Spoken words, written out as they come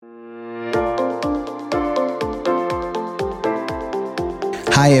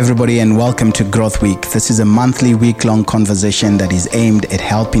Hi everybody and welcome to Growth Week. This is a monthly week-long conversation that is aimed at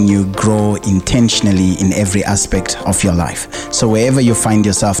helping you grow intentionally in every aspect of your life. So wherever you find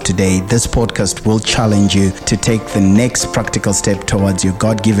yourself today, this podcast will challenge you to take the next practical step towards your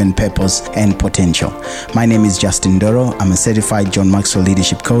God-given purpose and potential. My name is Justin Doro. I'm a certified John Maxwell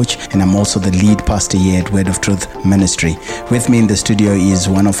leadership coach and I'm also the lead pastor here at Word of Truth Ministry. With me in the studio is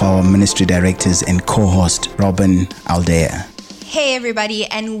one of our ministry directors and co-host, Robin Aldea. Hey everybody,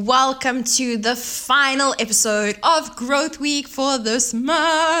 and welcome to the final episode of Growth Week for this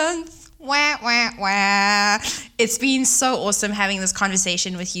month. Wah, wah, wah. It's been so awesome having this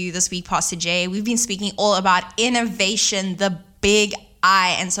conversation with you this week, Pastor Jay. We've been speaking all about innovation, the big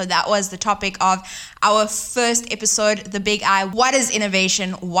I, and so that was the topic of our first episode, the big I. What is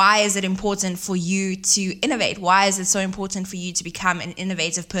innovation? Why is it important for you to innovate? Why is it so important for you to become an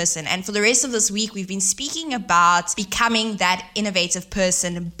innovative person? And for the rest of this week, we've been speaking about becoming that innovative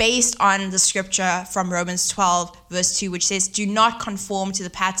person based on the scripture from Romans 12, verse 2, which says, "Do not conform to the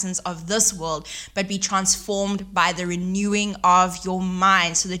patterns of this world, but be transformed by the renewing of your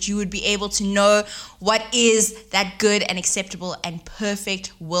mind, so that you would be able to know what is that good and acceptable and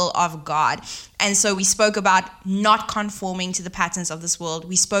perfect will of God." And so we spoke about not conforming to the patterns of this world.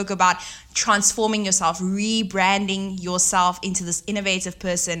 We spoke about transforming yourself, rebranding yourself into this innovative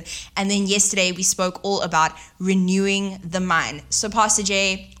person. And then yesterday we spoke all about renewing the mind. So Pastor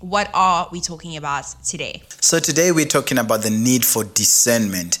Jay, what are we talking about today? So today we're talking about the need for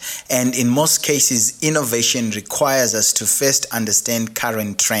discernment. And in most cases, innovation requires us to first understand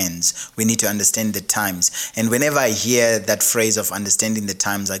current trends. We need to understand the times. And whenever I hear that phrase of understanding the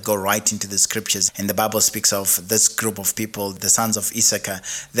times, I go right into the scriptures. And the Bible speaks of this group of people, the sons of Issachar,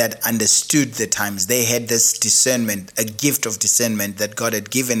 that understood the times. They had this discernment, a gift of discernment that God had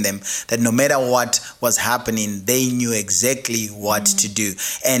given them, that no matter what was happening, they knew exactly what to do.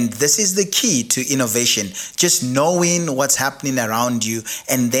 And this is the key to innovation, just knowing what's happening around you.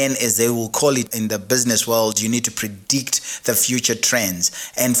 And then, as they will call it in the business world, you need to predict the future trends.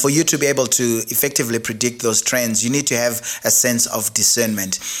 And for you to be able to effectively predict those trends, you need to have a sense of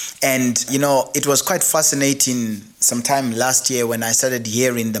discernment. And, it was quite fascinating sometime last year when I started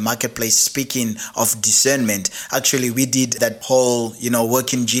hearing the marketplace speaking of discernment. Actually, we did that whole,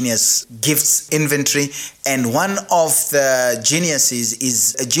 working genius gifts inventory. And one of the geniuses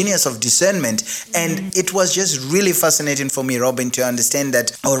is a genius of discernment. And it was just really fascinating for me, Robin, to understand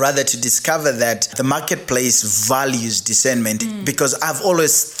that, or rather to discover that the marketplace values discernment, because I've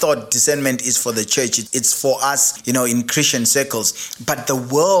always thought discernment is for the church. It's for us, in Christian circles. But the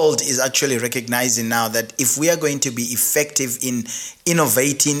world is actually recognizing now that if we are going to be effective in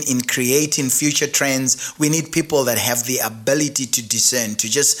innovating, in creating future trends, we need people that have the ability to discern, to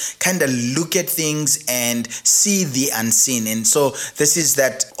just kind of look at things and see the unseen. And so this is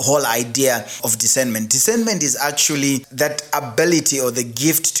that whole idea of discernment. Discernment is actually that ability or the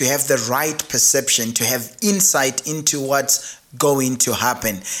gift to have the right perception, to have insight into what's going to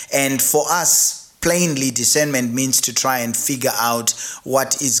happen. And for us, plainly, discernment means to try and figure out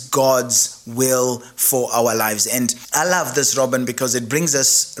what is God's will for our lives. And I love this, Robin, because it brings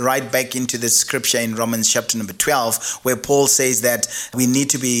us right back into the scripture in Romans chapter number 12, where Paul says that we need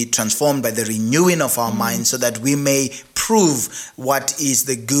to be transformed by the renewing of our minds so that we may prove what is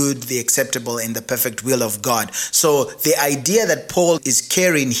the good, the acceptable, and the perfect will of God. So the idea that Paul is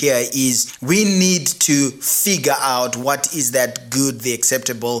carrying here is we need to figure out what is that good, the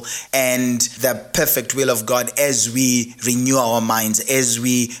acceptable, and the perfect will of God as we renew our minds, as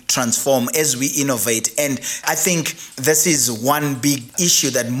we transform, as we innovate. And I think this is one big issue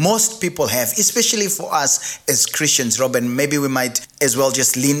that most people have, especially for us as Christians, Robin. Maybe we might as well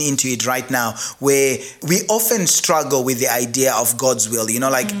just lean into it right now, where we often struggle with the idea of God's will.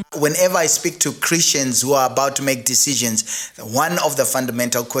 Whenever I speak to Christians who are about to make decisions, one of the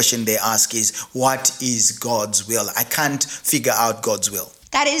fundamental questions they ask is, what is God's will? I can't figure out God's will.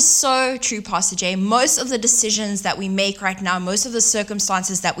 That is so true, Pastor Jay. Most of the decisions that we make right now, most of the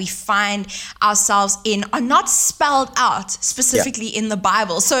circumstances that we find ourselves in are not spelled out specifically in the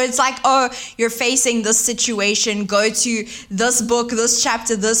Bible. So it's like, oh, you're facing this situation, go to this book, this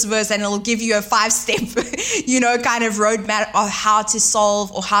chapter, this verse, and it'll give you a 5-step, kind of roadmap of how to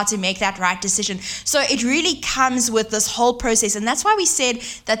solve or how to make that right decision. So it really comes with this whole process. And that's why we said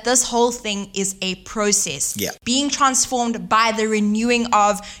that this whole thing is a process. Yeah. Being transformed by the renewing of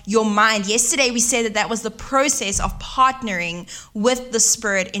your mind. Yesterday we said that was the process of partnering with the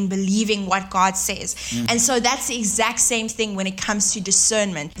Spirit in believing what God says. And so that's the exact same thing when it comes to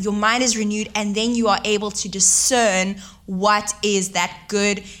discernment. Your mind is renewed and then you are able to discern what is that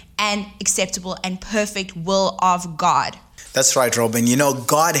good and acceptable and perfect will of God. That's right, Robin. You know,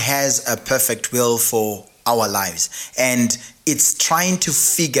 God has a perfect will for our lives, and it's trying to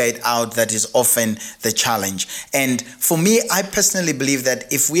figure it out that is often the challenge. And for me, I personally believe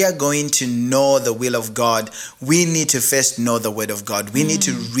that if we are going to know the will of God, we need to first know the word of God. We need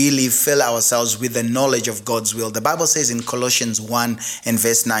to really fill ourselves with the knowledge of God's will. The Bible says in Colossians 1 and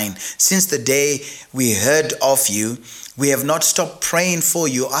verse 9, since the day we heard of you, we have not stopped praying for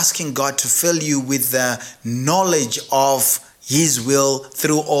you, asking God to fill you with the knowledge of His will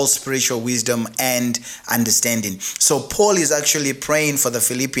through all spiritual wisdom and understanding. So Paul is actually praying for the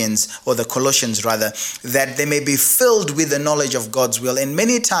Philippians, or the Colossians rather, that they may be filled with the knowledge of God's will. And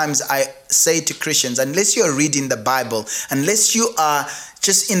many times I say to Christians, unless you're reading the Bible, unless you are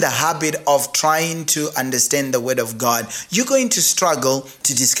just in the habit of trying to understand the word of God, you're going to struggle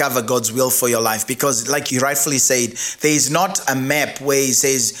to discover God's will for your life. Because like you rightfully said, there is not a map where He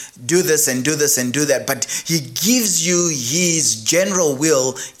says, do this and do this and do that, but He gives you His general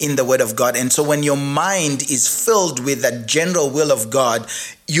will in the word of God. And so when your mind is filled with that general will of God,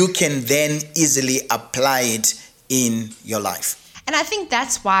 you can then easily apply it in your life. And I think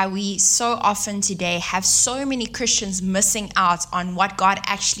that's why we so often today have so many Christians missing out on what God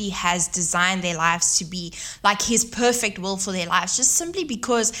actually has designed their lives to be, like His perfect will for their lives, just simply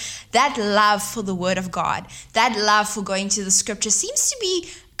because that love for the Word of God, that love for going to the Scripture seems to be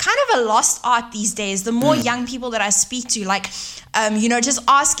kind of a lost art these days. The more young people that I speak to, like, just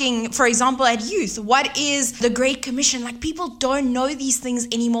asking, for example, at youth, what is the Great Commission? Like, people don't know these things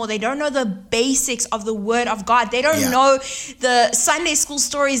anymore. They don't know the basics of the Word of God. They don't know the Sunday school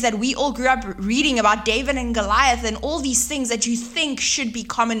stories that we all grew up reading about David and Goliath and all these things that you think should be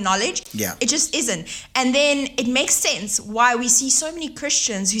common knowledge. Yeah. It just isn't. And then it makes sense why we see so many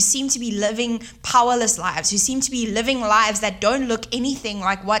Christians who seem to be living powerless lives, who seem to be living lives that don't look anything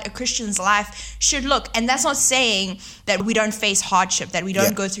like what a Christian's life should look. And that's not saying that we don't face hardship, that we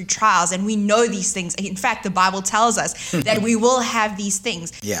don't go through trials, and we know these things. In fact, the Bible tells us that we will have these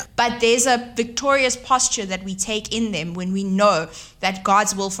things. Yeah. But there's a victorious posture that we take in them when we know that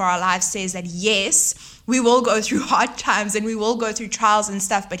God's will for our lives says that yes, we will go through hard times and we will go through trials and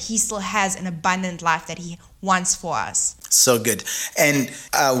stuff, but He still has an abundant life that He wants for us. So good. And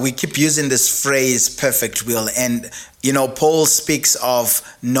we keep using this phrase, perfect will. And, Paul speaks of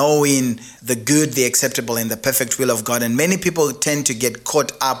knowing the good, the acceptable, and the perfect will of God. And many people tend to get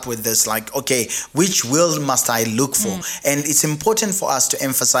caught up with this, like, okay, which will must I look for? And it's important for us to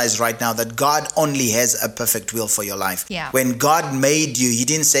emphasize right now that God only has a perfect will for your life. Yeah. When God made you, He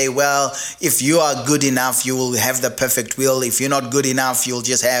didn't say, well, if you are good enough, you will have the perfect will. If you're not good enough, you'll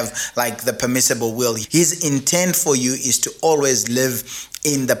just have like the permissible will. His intent for you is to always live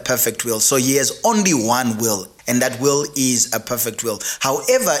in the perfect will. So He has only one will, and that will is a perfect will.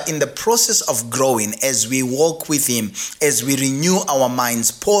 However, in the process of growing, as we walk with Him, as we renew our minds,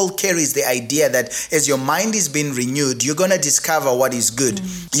 Paul carries the idea that as your mind is being renewed, you're going to discover what is good.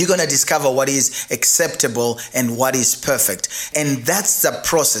 You're going to discover what is acceptable and what is perfect. And that's the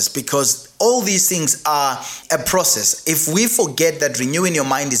process, because all these things are a process. If we forget that renewing your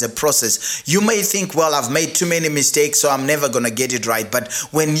mind is a process, you may think, well, I've made too many mistakes, so I'm never going to get it right. But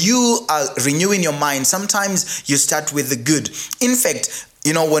when you are renewing your mind, sometimes you start with the good. In fact,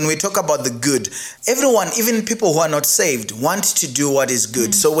 when we talk about the good, everyone, even people who are not saved, want to do what is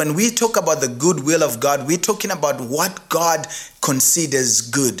good. So when we talk about the good will of God, we're talking about what God considers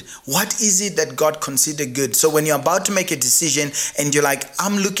good. What is it that God considers good? So when you're about to make a decision and you're like,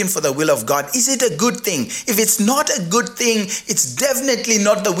 I'm looking for the will of God, is it a good thing? If it's not a good thing, it's definitely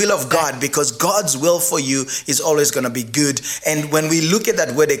not the will of God, because God's will for you is always going to be good. And when we look at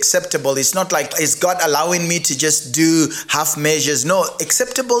that word acceptable, it's not like, is God allowing me to just do half measures? No,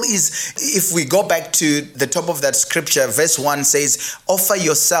 acceptable is, if we go back to the top of that scripture, verse 1 says, offer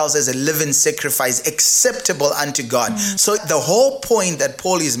yourselves as a living sacrifice acceptable unto God. So the whole point that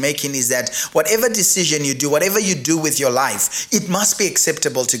Paul is making is that whatever decision you do, whatever you do with your life, it must be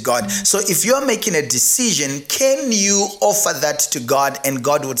acceptable to God. So if you're making a decision, can you offer that to God? And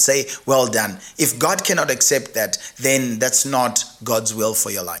God would say, well done. If God cannot accept that, then that's not God's will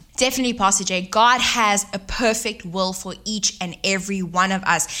for your life. Definitely, Pastor Jay. God has a perfect will for each and every one of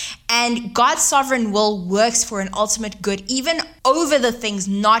us. And God's sovereign will works for an ultimate good, even over the things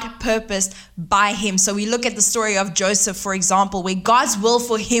not purposed by Him. So we look at the story of Joseph, for example, where God's will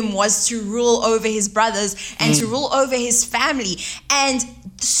for him was to rule over his brothers and to rule over his family. And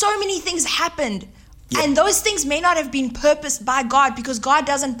so many things happened And those things may not have been purposed by God, because God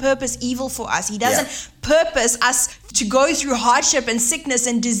doesn't purpose evil for us. He doesn't purpose us to go through hardship and sickness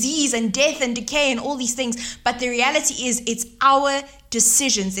and disease and death and decay and all these things. But the reality is, it's our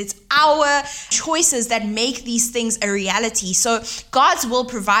decisions, it's our choices that make these things a reality. So God's will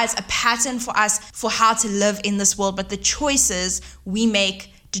provides a pattern for us for how to live in this world, but the choices we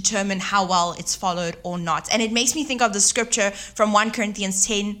make determine how well it's followed or not. And it makes me think of the scripture from 1 Corinthians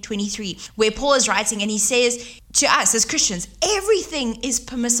 10:23, where Paul is writing and he says to us as Christians, everything is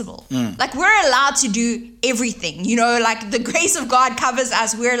permissible. Like, we're allowed to do everything, like the grace of God covers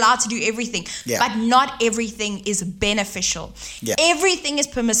us. We're allowed to do everything, but not everything is beneficial. Everything is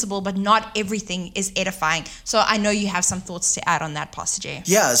permissible, but not everything is edifying. So I know you have some thoughts to add on that, Pastor Jay.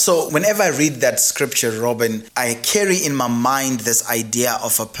 Yeah, so whenever I read that scripture, Robin, I carry in my mind this idea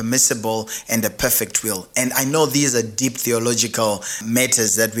of a permissible and a perfect will. And I know these are deep theological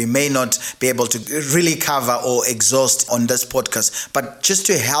matters that we may not be able to really cover or exhaust on this podcast, but just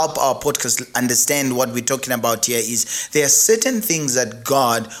to help our podcast understand what we're talking about here is there are certain things that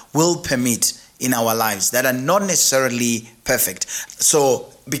God will permit in our lives that are not necessarily perfect.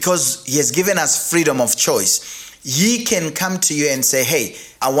 So because he has given us freedom of choice, he can come to you and say, hey,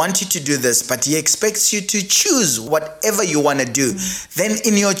 I want you to do this, but he expects you to choose whatever you want to do. Then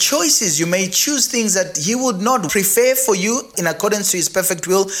in your choices, you may choose things that he would not prefer for you in accordance to his perfect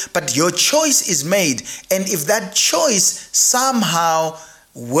will, but your choice is made. And if that choice somehow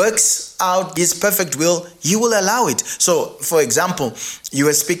works out his perfect will, he will allow it. So, for example, you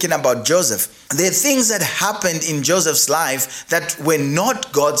were speaking about Joseph. There are things that happened in Joseph's life that were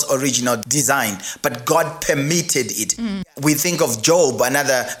not God's original design, but God permitted it. We think of Job.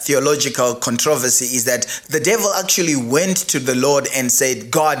 Another theological controversy is that the devil actually went to the Lord and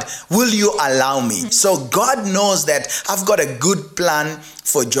said, God, will you allow me? So God knows that I've got a good plan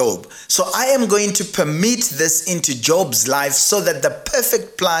for Job. So I am going to permit this into Job's life so that the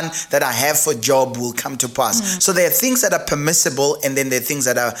perfect plan that I have for Job will come to pass. So there are things that are permissible, and then there are things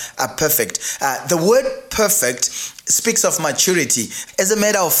that are perfect. The word perfect speaks of maturity. As a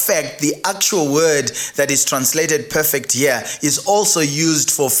matter of fact, the actual word that is translated perfect here is also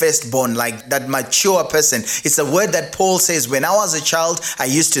used for firstborn, like that mature person. It's a word that Paul says, when I was a child, I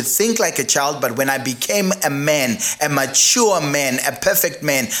used to think like a child, but when I became a man, a mature man, a perfect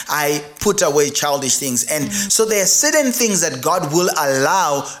man, I put away childish things. And so there are certain things that God will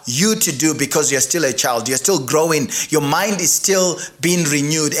allow you to do because you're still a child. You're still growing. Your mind is still being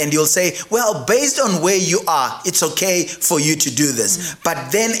renewed. And you'll say, well, based on where you are, it's okay for you to do this.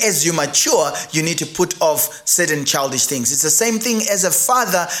 But then as you mature, you need to put off certain childish things. It's the same thing as a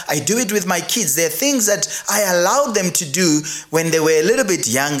father. I do it with my kids. There are things that I allowed them to do when they were a little bit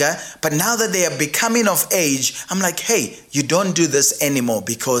younger, but now that they are becoming of age, I'm like, hey, you don't do this anymore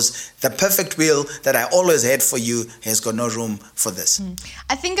because the perfect will that I always had for you has got no room for this.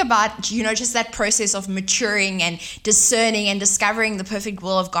 I think about, just that process of maturing and discerning and discovering the perfect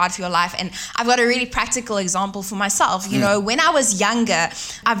will of God for your life. And I've got a really practical example for myself. When I was younger,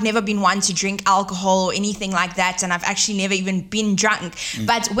 I've never been one to drink alcohol or anything like that. And I've actually never even been drunk.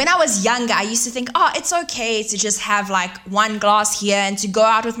 But when I was younger, I used to think, it's okay to just have like one glass here and to go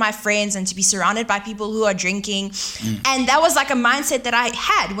out with my friends and to be surrounded by people who are drinking. And that was like a mindset that I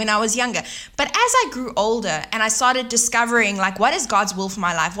had when I was younger. But as I grew older and I started discovering like, what is God's will for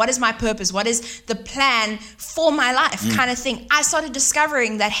my life? What is my purpose? What is the plan for my life kind of thing? I started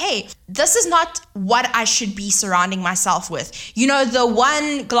discovering that, hey, this is not what I should be surrounding myself with. The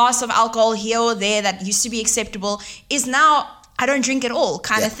one glass of alcohol here or there that used to be acceptable is now I don't drink at all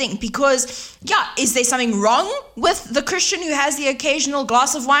kind of thing. Because, is there something wrong with the Christian who has the occasional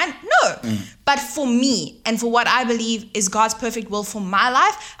glass of wine? No. But for me and for what I believe is God's perfect will for my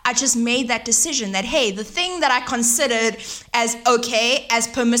life, I just made that decision that, hey, the thing that I considered as okay, as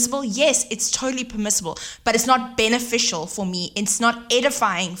permissible, yes, it's totally permissible, but it's not beneficial for me. It's not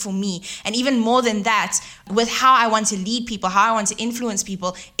edifying for me. And even more than that, with how I want to lead people, how I want to influence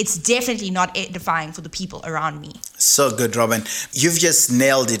people, it's definitely not edifying for the people around me. So good, Robin. You've just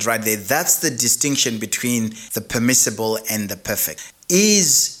nailed it right there. That's the distinction between the permissible and the perfect.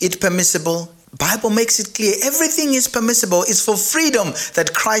 Is it permissible? Bible makes it clear. Everything is permissible. It's for freedom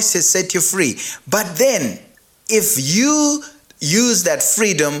that Christ has set you free. But then, if you use that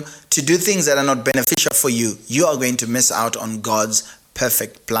freedom to do things that are not beneficial for you, you are going to miss out on God's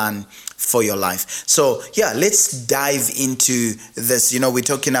perfect plan for your life. So, let's dive into this. We're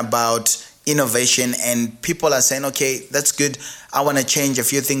talking about innovation and people are saying, okay, that's good. I want to change a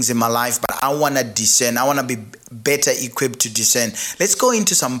few things in my life, but I want to discern. I want to be better equipped to discern. Let's go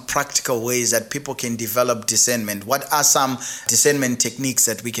into some practical ways that people can develop discernment. What are some discernment techniques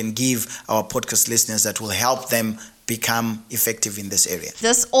that we can give our podcast listeners that will help them become effective in this area?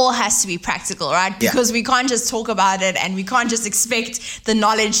 This all has to be practical, right? Because we can't just talk about it and we can't just expect the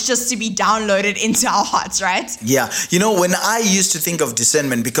knowledge just to be downloaded into our hearts, right? Yeah. You know, when I used to think of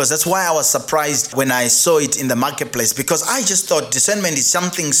discernment, because that's why I was surprised when I saw it in the marketplace, because I just thought discernment is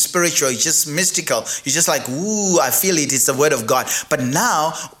something spiritual. It's just mystical. You're just like, ooh, I feel it. It's the word of God. But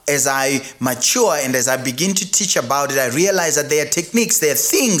now, as I mature and as I begin to teach about it, I realize that there are techniques, there are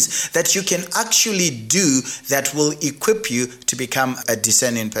things that you can actually do that will equip you to become a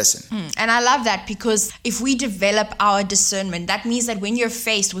discerning person. And I love that, because if we develop our discernment, that means that when you're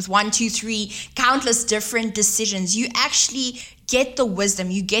faced with 1, 2, 3, countless different decisions, you actually get the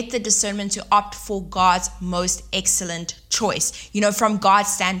wisdom, you get the discernment to opt for God's most excellent choice. You know, from God's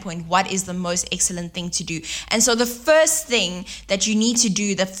standpoint, what is the most excellent thing to do? And so the first thing that you need to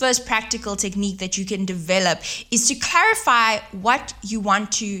do, the first practical technique that you can develop, is to clarify what you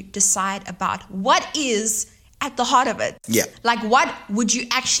want to decide about. What is at the heart of it? Yeah. Like, what would you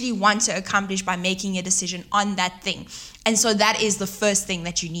actually want to accomplish by making a decision on that thing? And so that is the first thing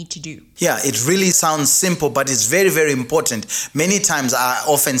that you need to do. Yeah, it really sounds simple, but it's very, very important. Many times I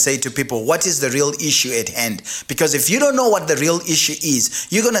often say to people, what is the real issue at hand? Because if you don't know what the real issue is,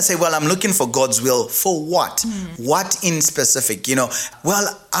 you're going to say, well, I'm looking for God's will. For what? What in specific? You know,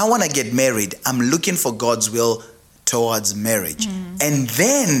 well, I want to get married. I'm looking for God's will towards marriage. And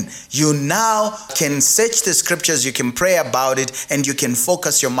then you now can search the scriptures, you can pray about it, and you can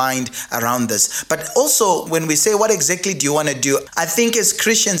focus your mind around this. But also, when we say, what exactly do you want to do? I think as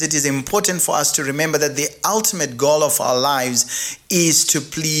Christians, it is important for us to remember that the ultimate goal of our lives is to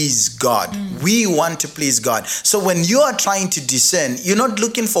please God. We want to please God. So when you are trying to discern, you're not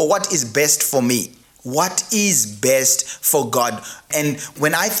looking for what is best for me. What is best for God? And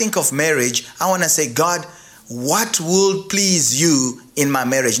when I think of marriage, I want to say, God, what will please you in my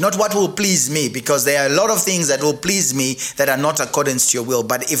marriage? Not what will please me, because there are a lot of things that will please me that are not according to your will.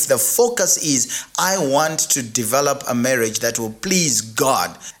 But if the focus is, I want to develop a marriage that will please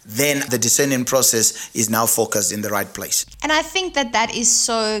God, then the discerning process is now focused in the right place. And I think that that is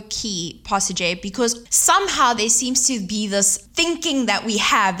so key, Pastor Jay, because somehow there seems to be this thinking that we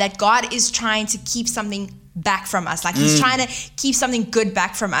have that God is trying to keep something back from us, like he's trying to keep something good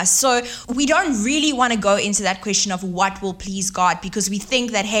back from us. So we don't really want to go into that question of what will please God, because we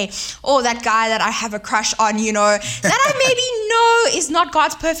think that, hey, that guy that I have a crush on, you know, that I maybe know is not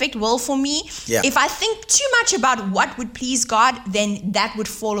God's perfect will for me. Yeah. If I think too much about what would please God, then that would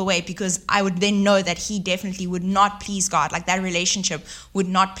fall away, because I would then know that he definitely would not please God. Like, that relationship would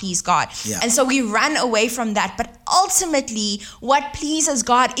not please God. Yeah. And so we run away from that. But ultimately, what pleases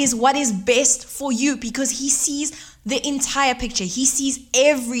God is what is best for you, because he sees the entire picture. He sees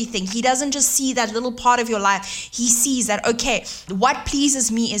everything. He doesn't just see that little part of your life. He sees that, okay, what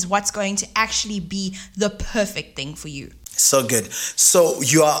pleases me is what's going to actually be the perfect thing for you. So good. So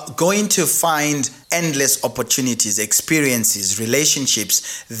you are going to find endless opportunities, experiences,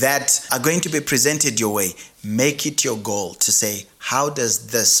 relationships that are going to be presented your way. Make it your goal to say, how does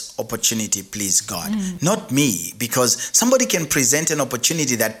this opportunity please God? Not me, because somebody can present an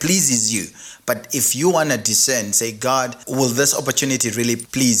opportunity that pleases you. But if you want to discern, say, God, will this opportunity really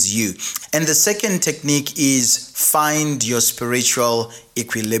please you? And the second technique is find your spiritual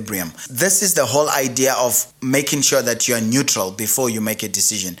equilibrium. This is the whole idea of making sure that you are neutral before you make a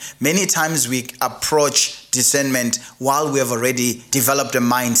decision. Many times we approach discernment while we have already developed a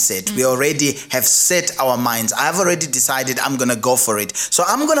mindset. We already have set our minds. I've already decided I'm going to go for it. So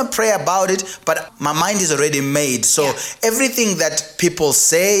I'm going to pray about it, but my mind is already made. So everything that people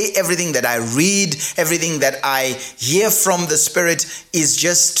say, everything that I read, everything that I hear from the Spirit is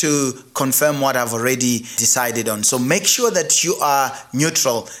just to confirm what I've already decided on. So make sure that you are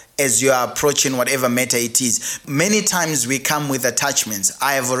neutral as you are approaching whatever matter it is. Many times we come with attachments.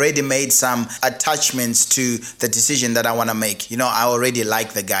 I have already made some attachments to the decision that I want to make. You know, I already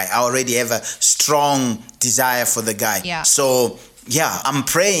like the guy. I already have a strong desire for the guy. Yeah. So, I'm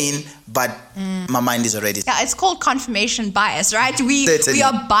praying, but my mind is already... Yeah, it's called confirmation bias, right? We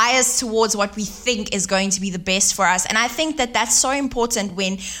are biased towards what we think is going to be the best for us. And I think that that's so important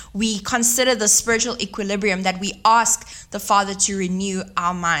when we consider the spiritual equilibrium, that we ask the Father to renew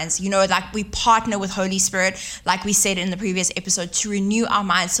our minds. You know, like we partner with Holy Spirit, like we said in the previous episode, to renew our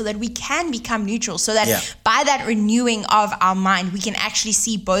minds so that we can become neutral, so that by that renewing of our mind, we can actually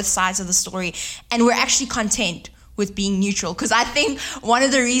see both sides of the story, and we're actually content with being neutral. Because I think one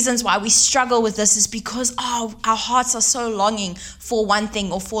of the reasons why we struggle with this is because our hearts are so longing for one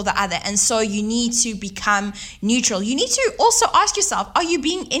thing or for the other. And so you need to become neutral. You need to also ask yourself, are you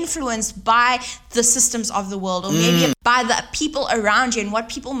being influenced by the systems of the world, or maybe by the people around you and what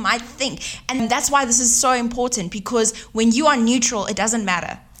people might think? And that's why this is so important, because when you are neutral, it doesn't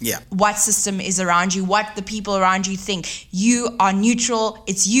matter what system is around you, what the people around you think. You are neutral.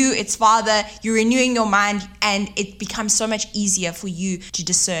 It's you, it's Father. You're renewing your mind, and it becomes so much easier for you to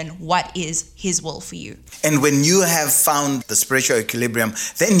discern what is His will for you. And when you have found the spiritual equilibrium,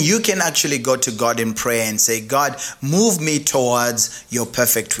 then you can actually go to God in prayer and say, God, move me towards your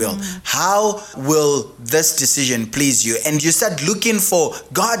perfect will. How will this decision please you? And you start looking for,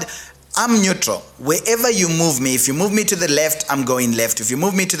 God, I'm neutral. Wherever you move me, if you move me to the left, I'm going left. If you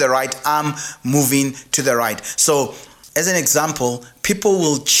move me to the right, I'm moving to the right. So, as an example, people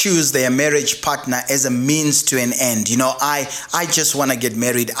will choose their marriage partner as a means to an end. I just want to get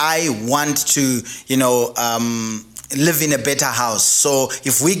married. I want to, live in a better house. So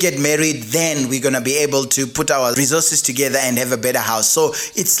if we get married, then we're going to be able to put our resources together and have a better house. So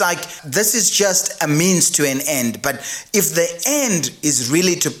it's like, this is just a means to an end. But if the end is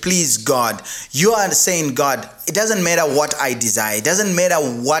really to please God, you are saying, God, it doesn't matter what I desire. It doesn't matter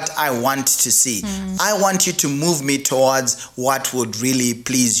what I want to see. I want you to move me towards what would really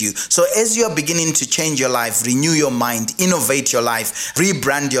please you. So as you're beginning to change your life, renew your mind, innovate your life,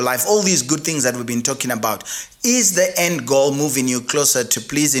 rebrand your life, all these good things that we've been talking about, is the end goal moving you closer to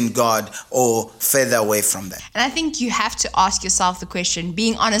pleasing God or further away from that? And I think you have to ask yourself the question,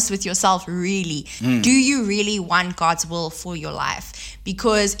 being honest with yourself, really, do you really want God's will for your life?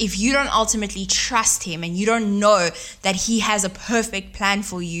 Because if you don't ultimately trust Him and you don't know that He has a perfect plan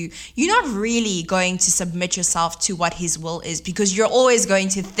for you, you're not really going to submit yourself to what His will is, because you're always going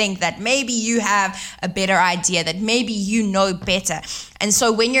to think that maybe you have a better idea, that maybe you know better. And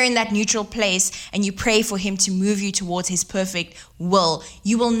so when you're in that neutral place and you pray for Him to move you towards His perfect will,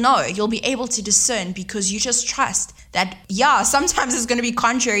 you will know, you'll be able to discern, because you just trust that, sometimes it's going to be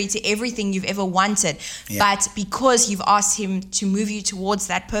contrary to everything you've ever wanted. But because you've asked Him to move you towards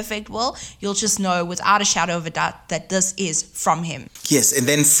that perfect will, you'll just know without a shadow of a doubt that this is from Him. Yes, and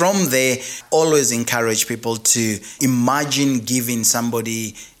then from there, always encourage people to imagine giving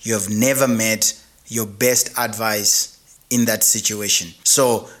somebody you have never met your best advice in that situation.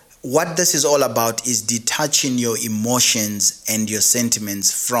 So what this is all about is detaching your emotions and your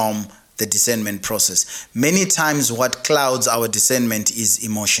sentiments from the discernment process. Many times what clouds our discernment is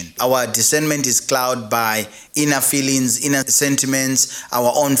emotion. Our discernment is clouded by inner feelings, inner sentiments,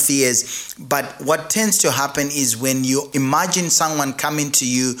 our own fears. But what tends to happen is when you imagine someone coming to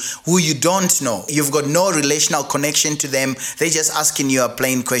you who you don't know, you've got no relational connection to them, they're just asking you a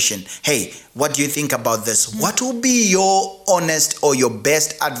plain question. Hey, what do you think about this? What will be your honest or your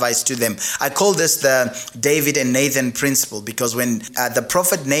best advice to them? I call this the David and Nathan principle, because when the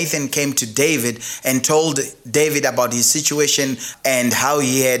prophet Nathan came to David and told David about his situation and how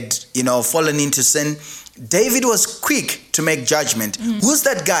he had, fallen into sin, David was quick to make judgment. Who's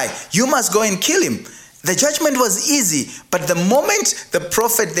that guy? You must go and kill him. The judgment was easy, but the moment the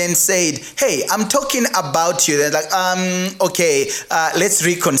prophet then said, hey, I'm talking about you, they're like, okay, let's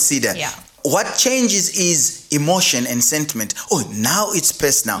reconsider. What changes is emotion and sentiment. Oh, now it's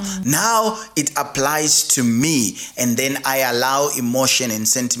personal. Now it applies to me. And then I allow emotion and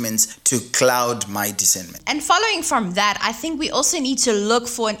sentiments to cloud my discernment. And following from that, I think we also need to look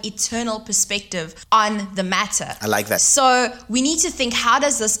for an eternal perspective on the matter. I like that. So we need to think, how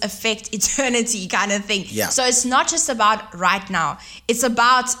does this affect eternity kind of thing? So it's not just about right now. It's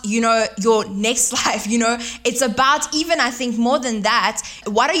about, your next life, It's about, even I think more than that,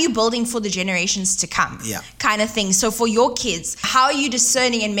 what are you building for the generations to come? Kind of thing. So for your kids, how are you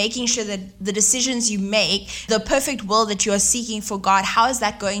discerning and making sure that the decisions you make, the perfect will that you are seeking for God, how is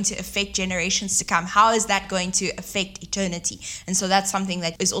that going to affect generations to come? How is that going to affect eternity? And so that's something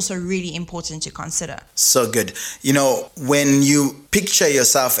that is also really important to consider. So good. When you picture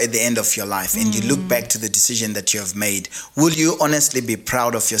yourself at the end of your life and you look back to the decision that you have made, will you honestly be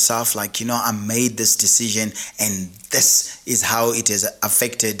proud of yourself? Like, I made this decision and this is how it has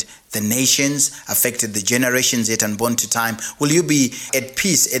affected the nations, affected the generations yet unborn to time. Will you be at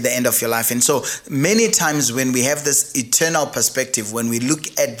peace at the end of your life? And so many times when we have this eternal perspective, when we look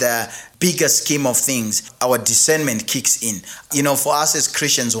at the bigger scheme of things, our discernment kicks in. For us as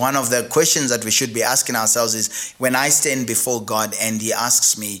Christians, one of the questions that we should be asking ourselves is, when I stand before God and He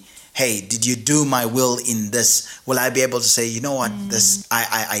asks me, hey, did you do my will in this? Will I be able to say, you know what, this,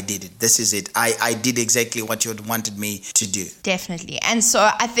 I did it. This is it. I did exactly what you wanted me to do. Definitely. And so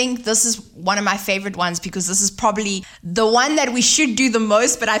I think this is one of my favorite ones, because this is probably the one that we should do the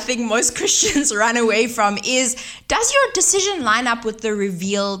most, but I think most Christians run away from, is, does your decision line up with the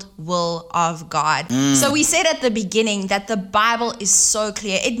revealed will of God? So we said at the beginning that the Bible is so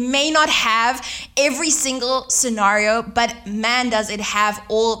clear. It may not have every single scenario, but man, does it have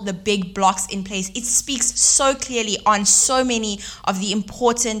all the big blocks in place. It speaks so clearly on so many of the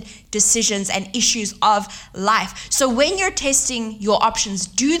important decisions and issues of life. So when you're testing your options,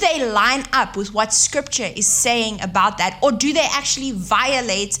 do they line up with what Scripture is saying about that? Or do they actually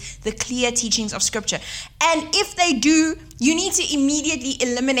violate the clear teachings of Scripture? And if they do, you need to immediately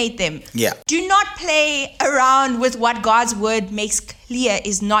eliminate them. Yeah. Do not play around with what God's word makes clear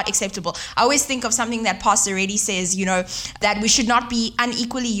is not acceptable. I always think of something that Pastor Reddy says, that we should not be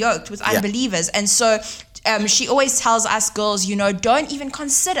unequally yoked with unbelievers. And so she always tells us girls, don't even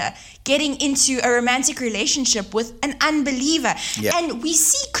consider getting into a romantic relationship with an unbeliever. Yeah. And we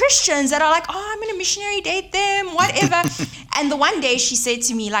see Christians that are like, I'm going to missionary date them, whatever. And the one day she said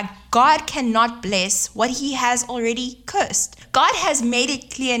to me, God cannot bless what he has already cursed. God has made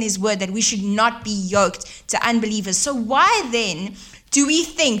it clear in his word that we should not be yoked to unbelievers. So why then do we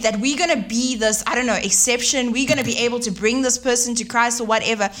think that we're going to be this, exception? We're going to be able to bring this person to Christ or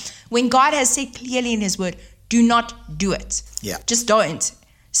whatever, when God has said clearly in his word, do not do it. Yeah. Just don't.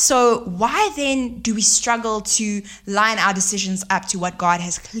 So why then do we struggle to line our decisions up to what God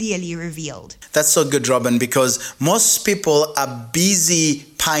has clearly revealed? That's so good, Robin, because most people are busy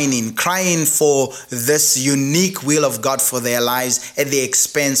pining, crying for this unique will of God for their lives at the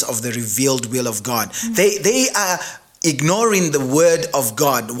expense of the revealed will of God. They are ignoring the word of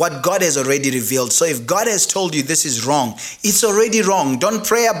God, what God has already revealed. So if God has told you this is wrong, it's already wrong. Don't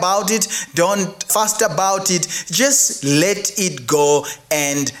pray about it. Don't fast about it. Just let it go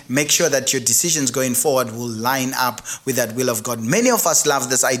and make sure that your decisions going forward will line up with that will of God. Many of us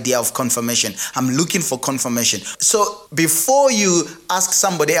love this idea of confirmation. I'm looking for confirmation. So before you ask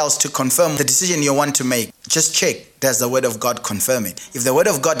somebody else to confirm the decision you want to make, just check. Does the word of God confirm it? If the word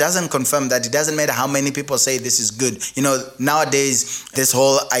of God doesn't confirm that, it doesn't matter how many people say this is good. Nowadays, this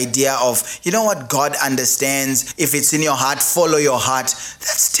whole idea of, what God understands. If it's in your heart, follow your heart.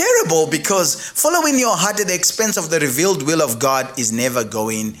 That's terrible, because following your heart at the expense of the revealed will of God is never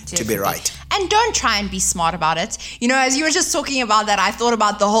going to be right. And don't try and be smart about it. As you were just talking about that, I thought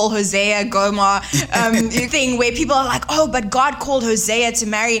about the whole Hosea Gomer thing, where people are like, but God called Hosea to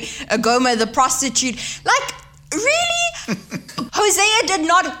marry Gomer, the prostitute. Really? Hosea did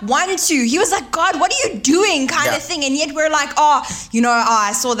not want to. He was like, God, what are you doing kind of thing. And yet we're like,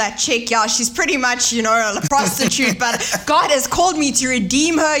 I saw that chick. Yeah, she's pretty much, a prostitute. But God has called me to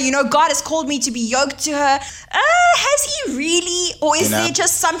redeem her. God has called me to be yoked to her. Has he really? Or is there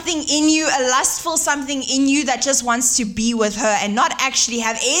just something in you, a lustful something in you that just wants to be with her and not actually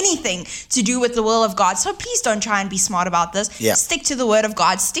have anything to do with the will of God? So please don't try and be smart about this. Yeah. Stick to the word of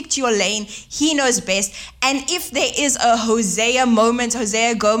God. Stick to your lane. He knows best. And if there is a Hosea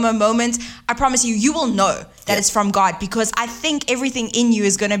Gomer moment, I promise you will know that it's from God, because I think everything in you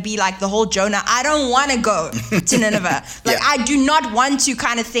is going to be like the whole Jonah. I don't want to go to Nineveh. I do not want to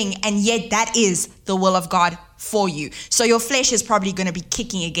kind of thing. And yet that is the will of God for you. So your flesh is probably going to be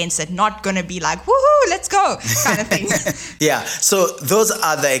kicking against it, not going to be like, woohoo, let's go kind of thing. Yeah. So those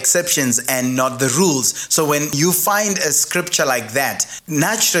are the exceptions and not the rules. So when you find a scripture like that,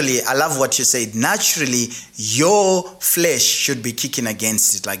 naturally, I love what you said, naturally, your flesh should be kicking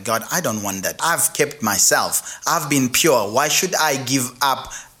against it. Like, God, I don't want that. I've kept myself. I've been pure. Why should I give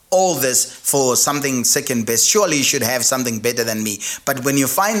up all this for something second best? Surely you should have something better than me. But when you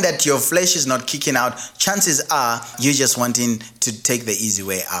find that your flesh is not kicking out, chances are you're just wanting to take the easy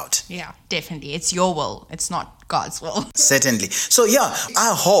way out. Yeah, definitely. It's your will. It's not God's will. Certainly. So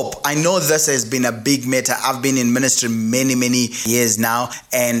I know this has been a big matter. I've been in ministry many, many years now,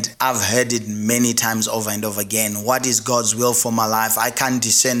 and I've heard it many times over and over again. What is God's will for my life? I can't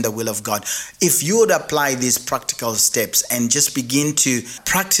discern the will of God. If you would apply these practical steps and just begin to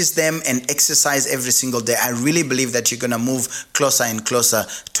practice them and exercise every single day, I really believe that you're going to move closer and closer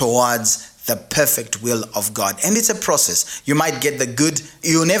towards the perfect will of God. And it's a process. You might get the good.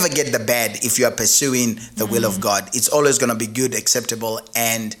 You'll never get the bad if you are pursuing the will of God. It's always going to be good, acceptable,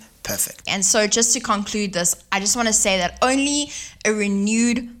 and perfect. And so just to conclude this, I just want to say that only a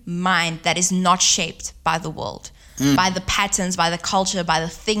renewed mind that is not shaped by the world, by the patterns, by the culture, by the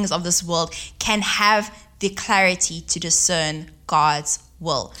things of this world, can have the clarity to discern God's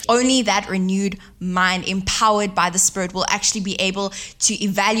will. Only that renewed mind, empowered by the Spirit, will actually be able to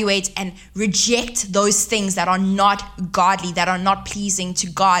evaluate and reject those things that are not godly, that are not pleasing to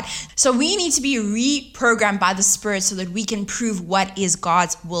God. So we need to be reprogrammed by the Spirit so that we can prove what is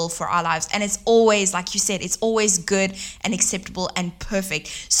God's will for our lives. And it's always, like you said, it's always good and acceptable and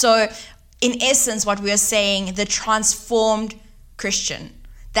perfect. So in essence, what we are saying, the transformed Christian,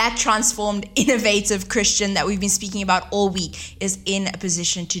 that transformed, innovative Christian that we've been speaking about all week, is in a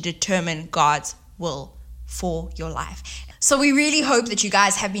position to determine God's will for your life. So we really hope that you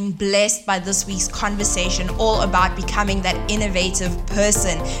guys have been blessed by this week's conversation all about becoming that innovative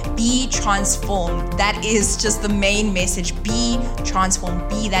person. Be transformed. That is just the main message. Be transformed.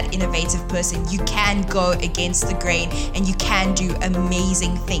 Be that innovative person. You can go against the grain and you can do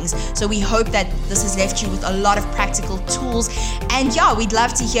amazing things. So we hope that this has left you with a lot of practical tools. And yeah, we'd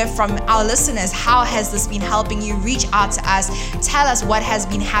love to hear from our listeners. How has this been helping you? Reach out to us. Tell us what has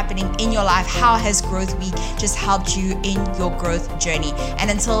been happening in your life. How has Growth Week just helped you in your growth journey? And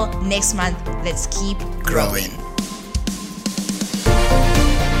until next month, let's keep growing.